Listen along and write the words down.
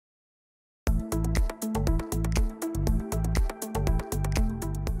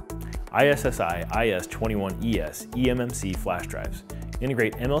ISSI IS21ES eMMC flash drives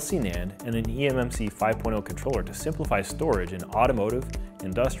integrate MLC NAND and an eMMC 5.0 controller to simplify storage in automotive,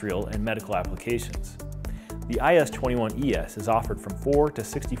 industrial, and medical applications. The IS21ES is offered from 4 to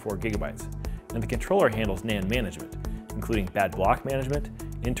 64 gigabytes, and the controller handles NAND management, including bad block management,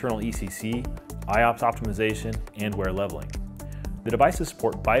 internal ECC, IOPS optimization, and wear leveling. The devices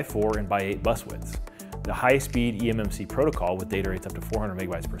support x4 and x8 bus widths, the high-speed eMMC protocol with data rates up to 400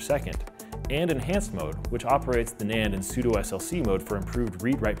 megabytes per second, and enhanced mode, which operates the NAND in pseudo SLC mode for improved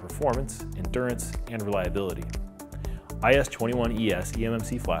read-write performance, endurance, and reliability. IS21ES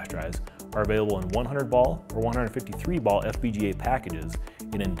eMMC flash drives are available in 100-ball or 153-ball FPGA packages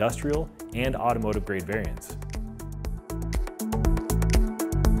in industrial and automotive grade variants.